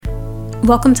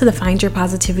Welcome to the Find Your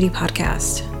Positivity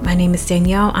podcast. My name is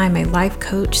Danielle. I'm a life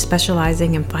coach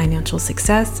specializing in financial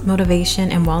success,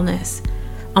 motivation, and wellness.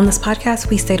 On this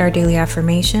podcast, we state our daily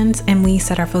affirmations and we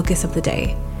set our focus of the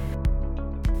day.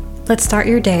 Let's start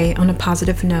your day on a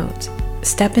positive note.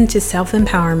 Step into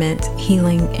self-empowerment,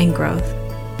 healing, and growth.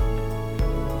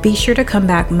 Be sure to come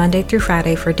back Monday through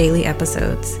Friday for daily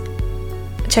episodes.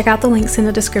 Check out the links in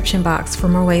the description box for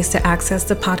more ways to access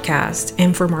the podcast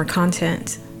and for more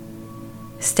content.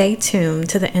 Stay tuned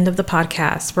to the end of the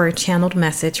podcast for a channeled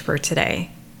message for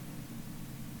today.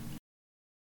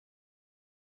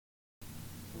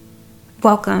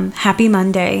 Welcome. Happy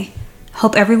Monday.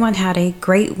 Hope everyone had a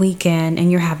great weekend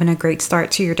and you're having a great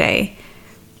start to your day.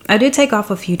 I did take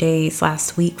off a few days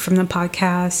last week from the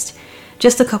podcast,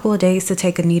 just a couple of days to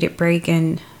take a needed break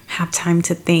and have time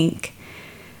to think.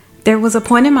 There was a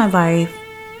point in my life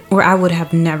where I would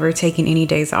have never taken any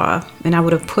days off and I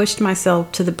would have pushed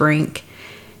myself to the brink.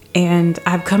 And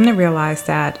I've come to realize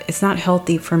that it's not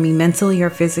healthy for me mentally or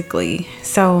physically.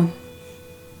 So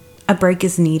a break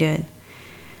is needed.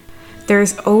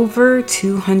 There's over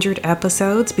 200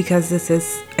 episodes because this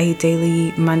is a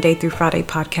daily Monday through Friday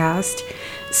podcast.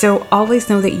 So always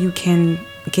know that you can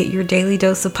get your daily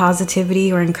dose of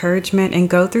positivity or encouragement and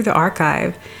go through the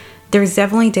archive. There's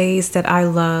definitely days that I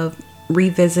love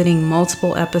revisiting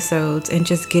multiple episodes and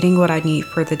just getting what I need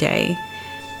for the day.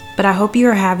 But I hope you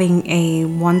are having a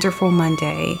wonderful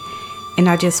Monday, and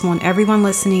I just want everyone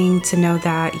listening to know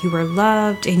that you are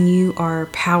loved and you are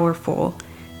powerful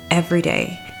every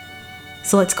day.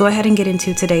 So let's go ahead and get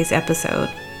into today's episode.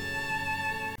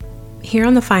 Here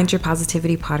on the Find Your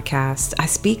Positivity podcast, I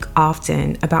speak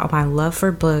often about my love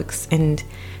for books and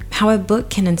how a book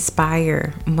can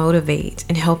inspire, motivate,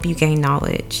 and help you gain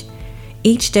knowledge.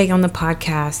 Each day on the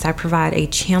podcast, I provide a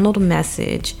channeled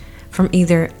message from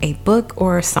either a book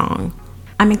or a song.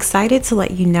 I'm excited to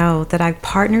let you know that I've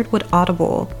partnered with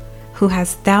Audible, who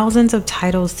has thousands of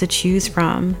titles to choose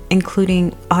from,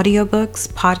 including audiobooks,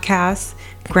 podcasts,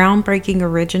 groundbreaking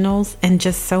originals, and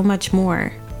just so much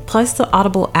more. Plus, the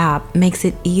Audible app makes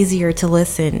it easier to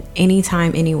listen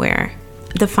anytime, anywhere.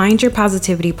 The Find Your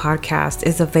Positivity podcast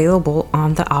is available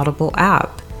on the Audible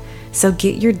app. So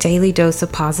get your daily dose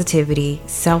of positivity,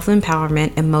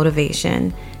 self-empowerment, and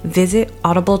motivation. Visit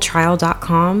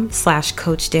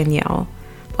audibletrial.com/Coach Danielle.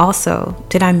 Also,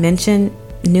 did I mention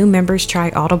new members try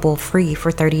Audible free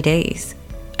for 30 days?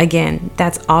 Again,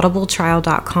 that's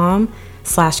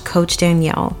audibletrial.com/Coach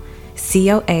Danielle.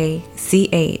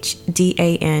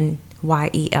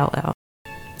 CoachDanielle.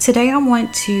 Today I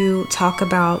want to talk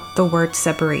about the word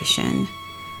separation.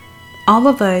 All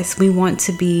of us, we want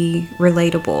to be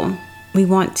relatable. We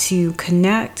want to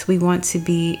connect. We want to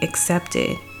be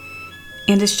accepted.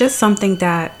 And it's just something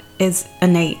that is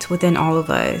innate within all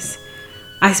of us.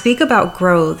 I speak about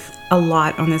growth a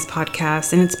lot on this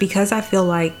podcast, and it's because I feel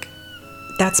like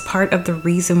that's part of the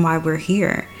reason why we're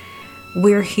here.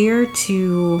 We're here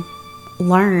to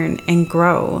learn and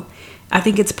grow. I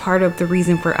think it's part of the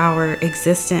reason for our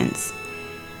existence.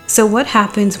 So what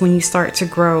happens when you start to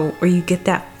grow or you get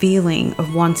that feeling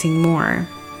of wanting more?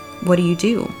 What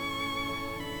do?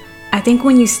 I think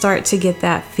when you start to get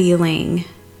that feeling,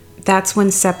 that's when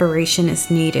separation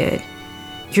is needed.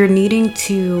 You're needing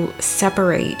to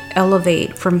separate,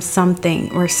 elevate from something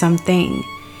or something.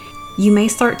 You may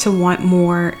start to want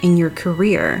more in your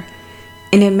career,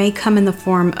 and it may come in the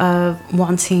form of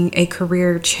wanting a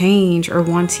career change or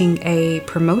wanting a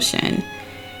promotion.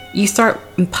 You start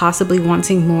possibly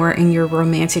wanting more in your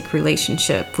romantic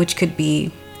relationship, which could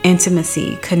be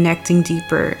intimacy, connecting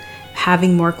deeper,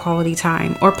 having more quality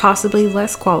time, or possibly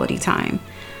less quality time.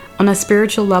 On a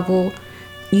spiritual level,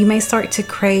 you may start to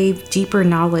crave deeper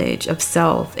knowledge of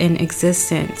self and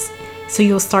existence. So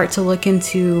you'll start to look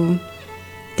into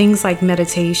things like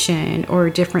meditation or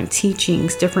different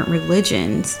teachings, different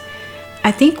religions.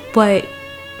 I think what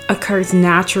occurs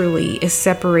naturally is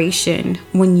separation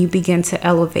when you begin to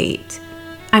elevate.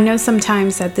 I know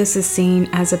sometimes that this is seen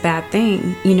as a bad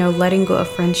thing, letting go of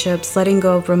friendships, letting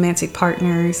go of romantic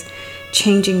partners,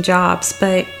 changing jobs,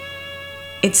 but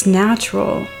it's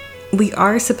natural. We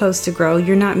are supposed to grow.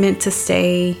 You're not meant to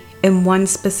stay in one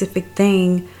specific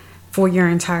thing for your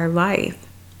entire life.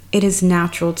 It is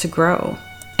natural to grow.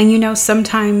 And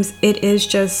sometimes it is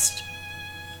just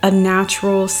a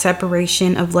natural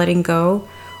separation of letting go,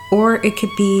 or it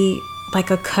could be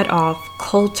like a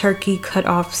cold turkey cut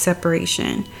off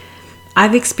separation.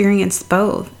 I've experienced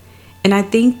both. And I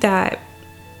think that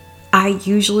I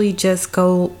usually just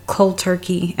go cold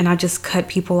turkey and I just cut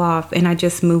people off and I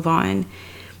just move on.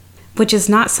 which is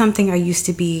not something I used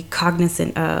to be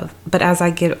cognizant of. But as I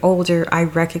get older, I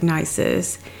recognize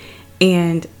this.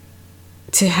 And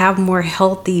to have more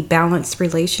healthy, balanced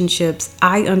relationships,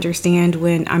 I understand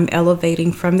when I'm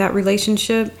elevating from that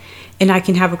relationship and I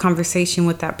can have a conversation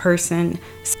with that person,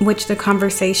 which the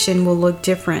conversation will look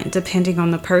different depending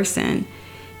on the person.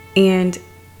 And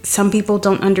some people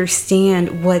don't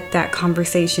understand what that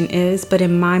conversation is, but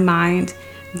in my mind,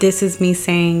 this is me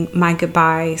saying my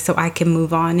goodbye so I can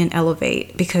move on and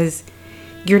elevate, because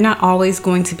you're not always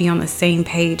going to be on the same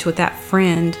page with that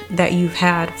friend that you've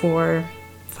had for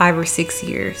 5 or 6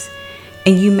 years,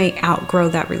 and you may outgrow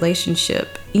that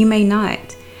relationship. You may not.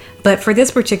 But for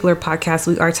this particular podcast,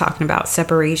 we are talking about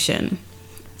separation.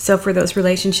 So for those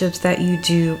relationships that you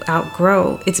do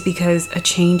outgrow, it's because a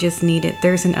change is needed.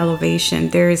 There's an elevation.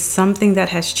 There is something that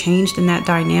has changed in that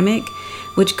dynamic,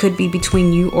 which could be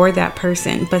between you or that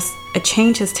person, but a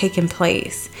change has taken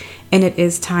place and it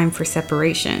is time for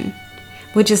separation,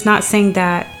 which is not saying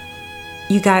that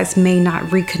you guys may not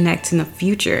reconnect in the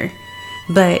future,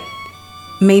 but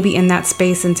maybe in that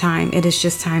space and time, it is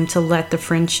just time to let the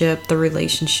friendship, the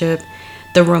relationship,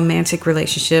 the romantic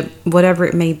relationship, whatever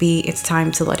it may be, it's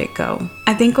time to let it go.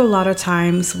 I think a lot of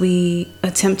times we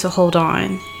attempt to hold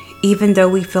on, even though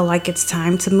we feel like it's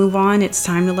time to move on, it's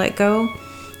time to let go.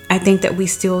 I think that we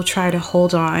still try to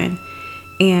hold on.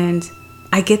 And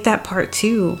I get that part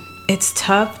too. It's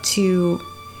tough to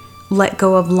let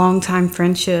go of long-time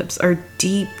friendships or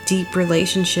deep, deep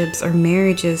relationships or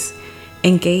marriages,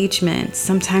 engagements.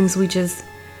 Sometimes we just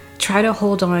try to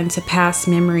hold on to past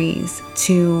memories,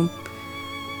 to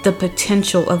the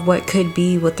potential of what could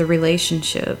be with the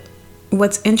relationship.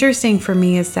 What's interesting for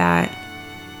me is that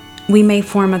we may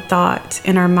form a thought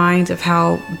in our mind of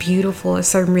how beautiful a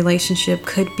certain relationship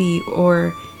could be,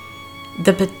 or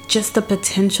just the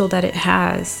potential that it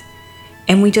has.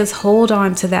 And we just hold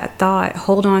on to that thought,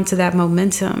 hold on to that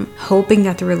momentum, hoping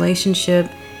that the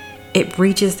relationship, it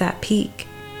reaches that peak.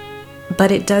 But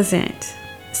it doesn't.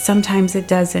 Sometimes it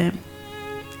doesn't.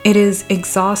 It is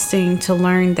exhausting to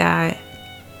learn that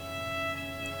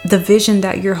the vision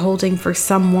that you're holding for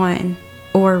someone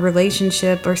or a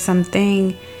relationship or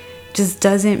something just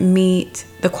doesn't meet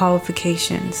the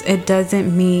qualifications. It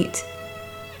doesn't meet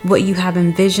what you have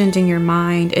envisioned in your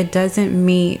mind. It doesn't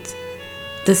meet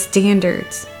the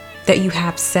standards that you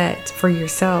have set for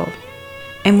yourself.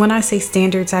 And when I say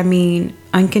standards, I mean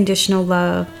unconditional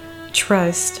love,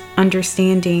 trust,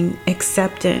 understanding,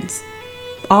 acceptance,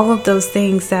 all of those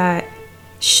things that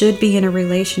should be in a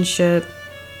relationship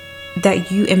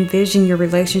that you envision your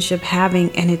relationship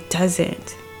having, and it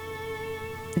doesn't.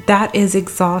 That is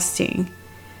exhausting.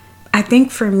 I think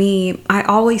for me, I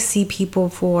always see people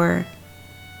for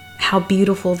how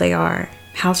beautiful they are,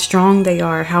 how strong they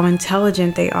are, how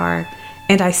intelligent they are,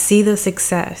 and I see the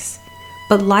success.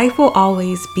 But life will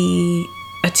always be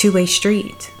a two-way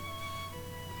street.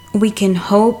 We can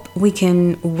hope, we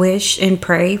can wish and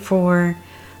pray for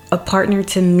a partner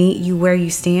to meet you where you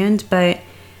stand, but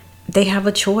they have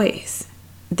a choice.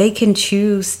 They can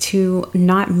choose to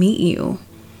not meet you.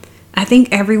 I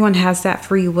think everyone has that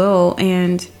free will,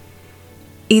 and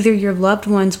either your loved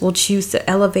ones will choose to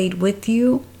elevate with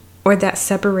you, or that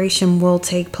separation will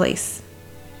take place.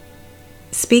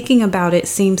 Speaking about it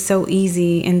seems so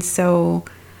easy and so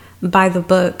by the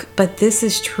book, but this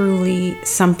is truly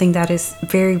something that is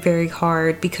very, very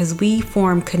hard, because we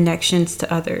form connections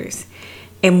to others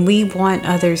and we want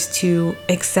others to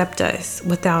accept us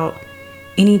without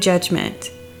any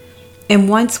judgment. And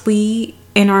once we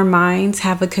in our minds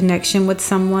have a connection with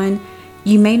someone,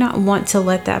 you may not want to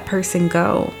let that person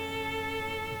go.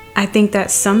 I think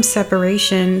that some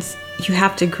separations you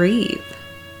have to grieve.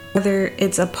 Whether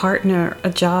it's a partner, a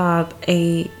job,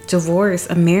 a divorce,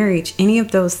 a marriage, any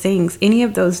of those things, any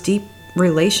of those deep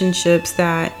relationships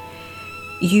that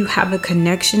you have a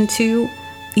connection to,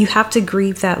 you have to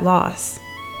grieve that loss.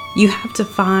 You have to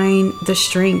find the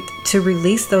strength to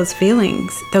release those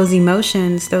feelings, those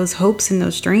emotions, those hopes and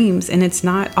those dreams, and it's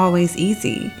not always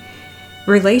easy.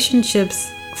 Relationships,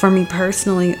 for me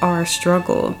personally, are a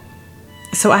struggle.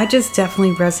 So I just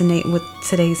definitely resonate with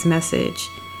today's message.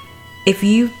 If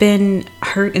you've been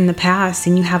hurt in the past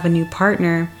and you have a new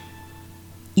partner,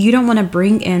 you don't want to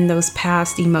bring in those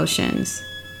past emotions.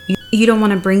 You don't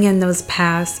want to bring in those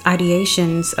past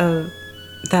ideations of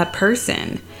that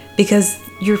person, because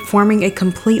you're forming a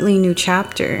completely new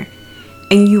chapter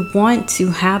and you want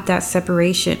to have that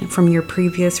separation from your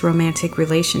previous romantic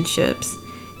relationships.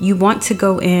 You want to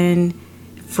go in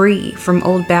free from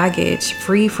old baggage,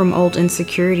 free from old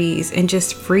insecurities, and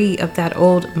just free of that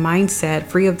old mindset,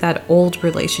 free of that old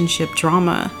relationship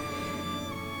drama.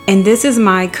 And this is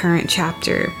my current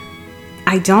chapter.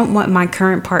 I don't want my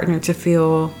current partner to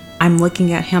feel I'm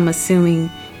looking at him assuming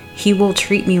he will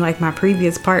treat me like my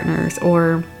previous partners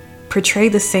or portray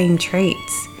the same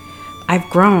traits. I've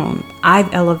grown,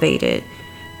 I've elevated,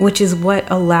 which is what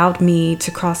allowed me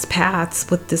to cross paths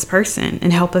with this person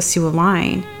and help us to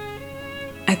align.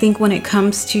 I think when it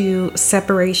comes to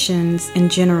separations in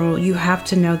general, you have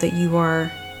to know that you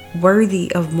are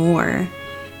worthy of more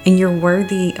and you're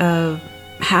worthy of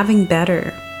having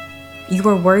better. You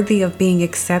are worthy of being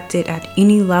accepted at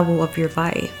any level of your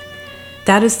life.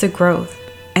 That is the growth,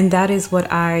 and that is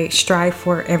what I strive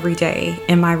for every day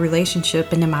in my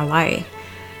relationship and in my life.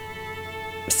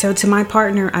 So to my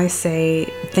partner, I say,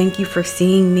 thank you for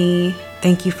seeing me.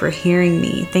 Thank you for hearing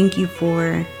me. Thank you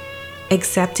for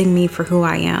accepting me for who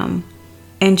I am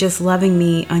and just loving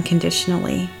me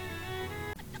unconditionally.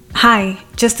 Hi,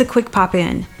 just a quick pop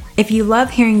in. If you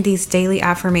love hearing these daily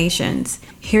affirmations,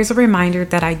 here's a reminder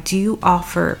that I do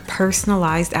offer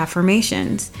personalized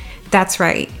affirmations. That's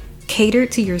right,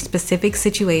 catered to your specific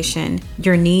situation,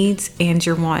 your needs, and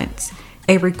your wants.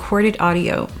 A recorded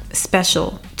audio,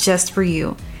 special just for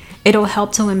you. It'll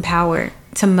help to empower,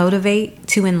 to motivate,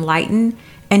 to enlighten,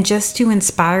 and just to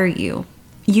inspire you.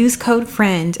 Use code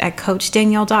FRIEND at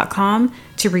CoachDanielle.com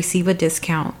to receive a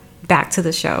discount. Back to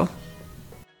the show.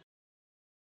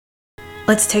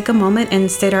 Let's take a moment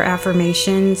and state our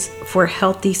affirmations for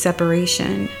healthy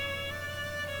separation.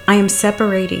 I am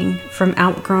separating from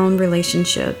outgrown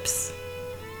relationships.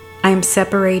 I am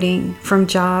separating from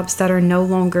jobs that are no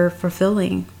longer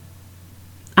fulfilling.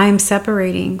 I am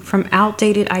separating from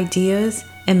outdated ideas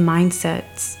and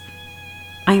mindsets.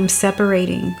 I am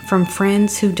separating from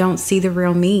friends who don't see the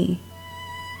real me.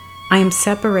 I am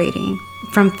separating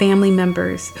from family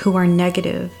members who are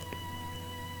negative.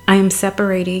 I am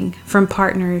separating from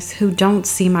partners who don't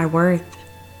see my worth.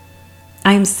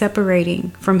 I am separating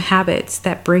from habits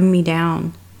that bring me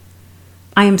down.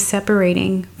 I am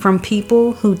separating from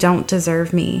people who don't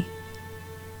deserve me.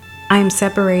 I am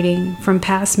separating from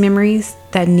past memories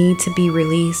that need to be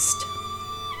released.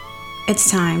 It's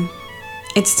time.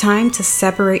 It's time to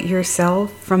separate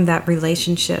yourself from that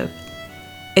relationship.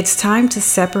 It's time to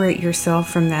separate yourself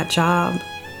from that job.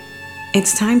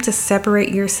 It's time to separate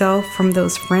yourself from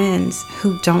those friends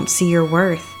who don't see your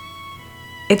worth.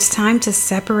 It's time to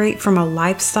separate from a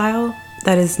lifestyle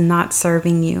that is not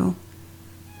serving you.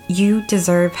 You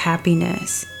deserve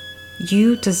happiness.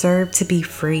 You deserve to be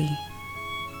free.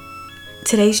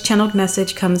 Today's channeled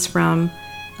message comes from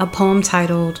a poem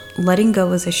titled Letting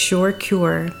Go is a Sure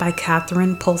Cure by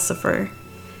Catherine Pulsifer.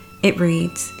 It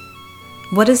reads,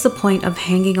 "What is the point of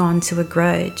hanging on to a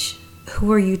grudge?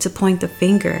 Who are you to point the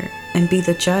finger and be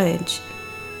the judge?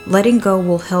 Letting go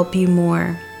will help you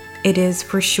more. It is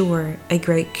for sure a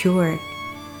great cure.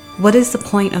 What is the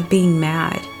point of being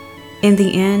mad? In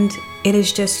the end, it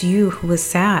is just you who is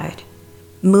sad.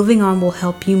 Moving on will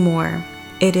help you more.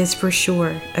 It is for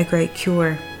sure a great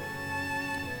cure.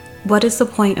 What is the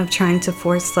point of trying to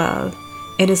force love?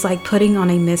 It is like putting on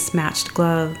a mismatched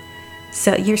glove.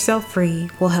 Set yourself free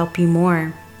will help you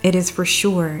more. It is for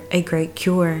sure a great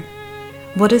cure.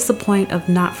 What is the point of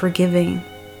not forgiving?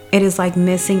 It is like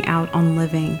missing out on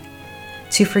living.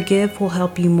 To forgive will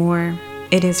help you more.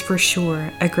 It is for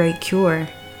sure a great cure.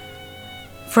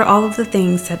 For all of the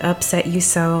things that upset you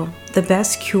so, the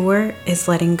best cure is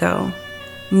letting go.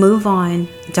 Move on,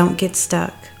 don't get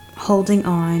stuck, holding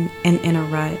on and in a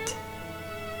rut."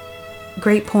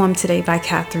 Great poem today by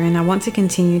Catherine. I want to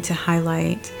continue to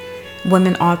highlight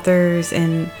women authors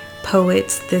and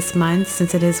poets this month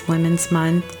since it is Women's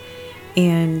Month.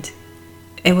 And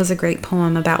it was a great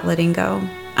poem about letting go.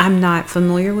 I'm not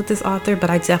familiar with this author, but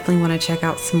I definitely want to check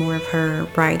out some more of her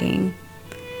writing.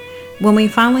 When we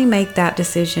finally make that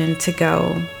decision to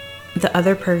go, the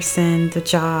other person, the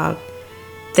job,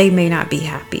 they may not be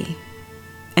happy,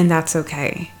 and that's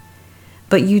okay.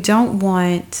 But you don't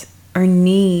want or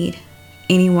need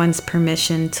anyone's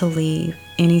permission to leave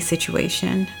any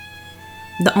situation.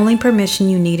 The only permission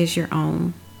you need is your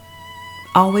own.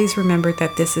 Always remember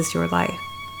that this is your life,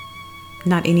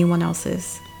 not anyone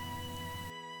else's.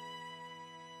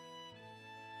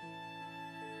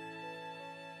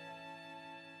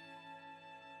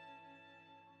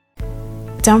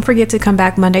 Don't forget to come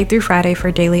back Monday through Friday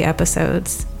for daily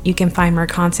episodes. You can find more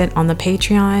content on the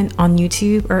Patreon, on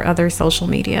YouTube, or other social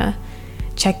media.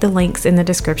 Check the links in the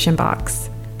description box.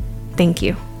 Thank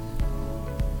you.